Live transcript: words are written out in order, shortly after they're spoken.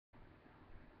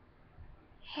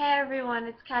Hey everyone,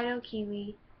 it's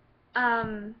KaitouKiwi.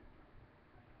 Um,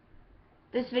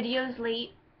 this video is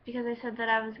late because I said that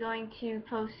I was going to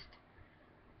post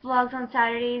vlogs on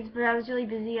Saturdays, but I was really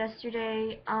busy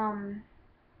yesterday,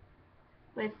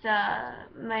 with,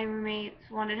 my roommates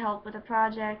wanted help with a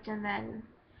project, and then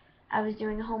I was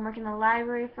doing homework in the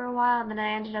library for a while, and then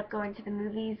I ended up going to the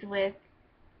movies with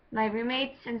my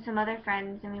roommates and some other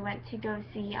friends, and we went to go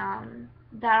see,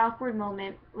 That Awkward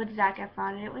Moment with Zac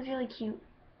Efron, and it was really cute.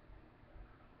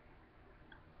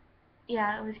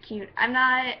 Yeah, it was cute.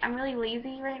 I'm really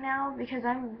lazy right now because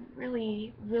I'm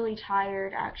really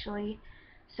tired actually.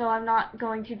 So I'm not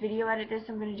going to video edit this.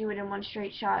 I'm going to do it in one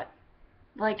straight shot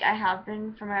like I have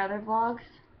been for my other vlogs.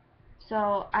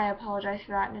 So I apologize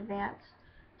for that in advance.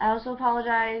 I also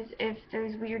apologize if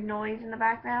there's weird noise in the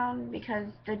background because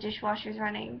the dishwasher's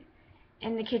running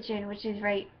in the kitchen, which is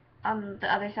right on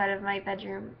the other side of my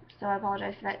bedroom. So I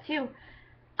apologize for that too.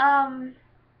 Um,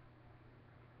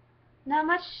 Not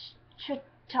much to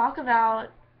talk about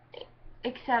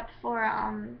except for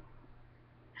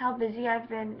how busy I've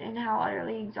been and how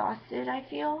utterly exhausted I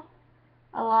feel.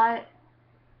 A lot.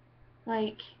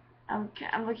 Like I'm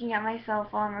looking at myself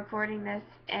while I'm recording this,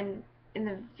 and in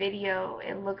the video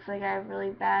it looks like I have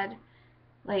really bad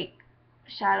like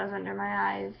shadows under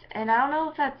my eyes, and I don't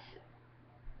know if that's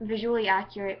visually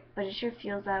accurate, but it sure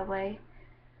feels that way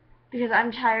because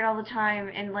I'm tired all the time,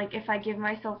 and like if I give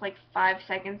myself like 5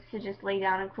 seconds to just lay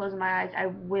down and close my eyes, I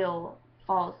will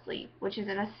fall asleep, which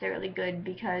isn't necessarily good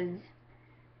because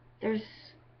there's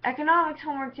economics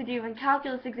homework to do and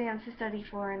calculus exams to study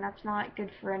for, and that's not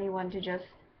good for anyone to just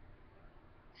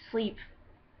sleep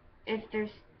if there's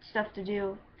stuff to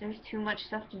do. There's too much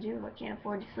stuff to do. I can't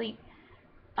afford to sleep.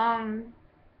 Um,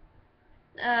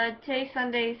 Today's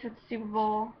Sunday, so it's Super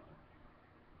Bowl,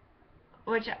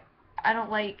 which I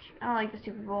don't like. I don't like the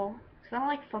Super Bowl because I don't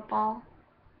like football,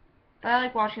 but I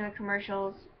like watching the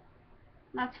commercials.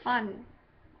 That's fun.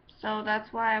 So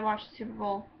that's why I watch the Super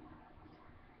Bowl.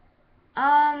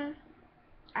 Um,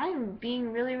 I'm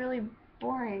being really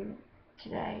boring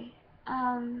today.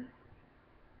 Really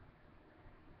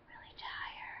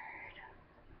tired.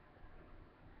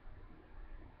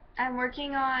 I'm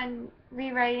working on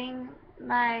rewriting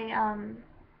my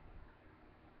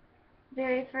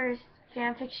very first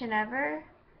fanfiction ever,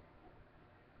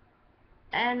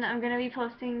 and I'm gonna be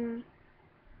posting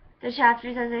the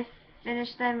chapters as I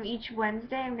finish them each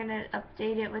Wednesday. I'm gonna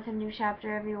update it with a new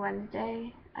chapter every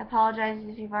Wednesday. I apologize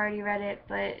if you've already read it,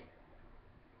 but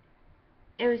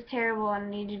it was terrible and I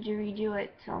needed to redo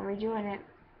it, so I'm redoing it.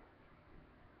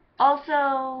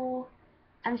 Also,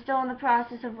 I'm still in the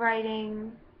process of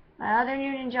writing my other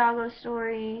new Ninjago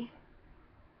story.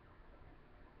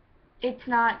 It's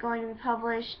not going to be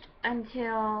published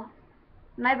until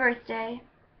my birthday.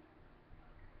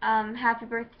 Happy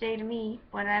birthday to me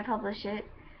when I publish it.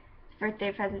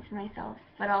 Birthday present to myself,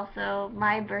 but also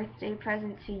my birthday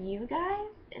present to you guys,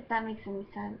 if that makes any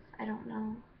sense. I don't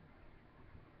know.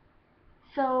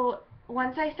 So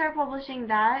once I start publishing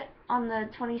that on the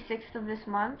 26th of this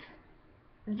month,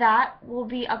 that will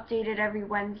be updated every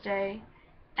Wednesday,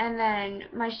 and then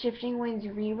my Shifting Winds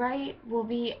rewrite will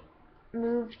be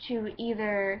moved to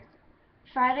either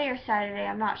Friday or Saturday.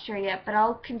 I'm not sure yet, but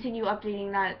I'll continue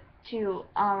updating that too.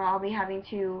 I'll be having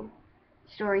 2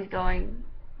 stories going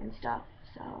and stuff,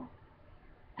 so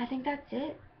I think that's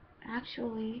it,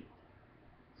 actually.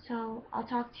 So I'll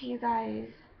talk to you guys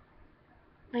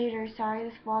later. Sorry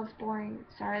this vlog's boring.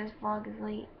 Sorry this vlog is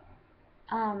late.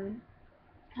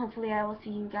 Hopefully I will see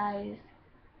you guys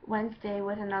Wednesday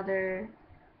with another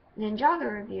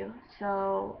Ninjago review.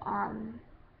 So,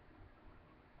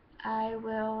 I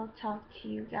will talk to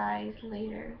you guys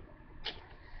later.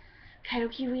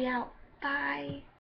 KaitouKiwi out. Bye.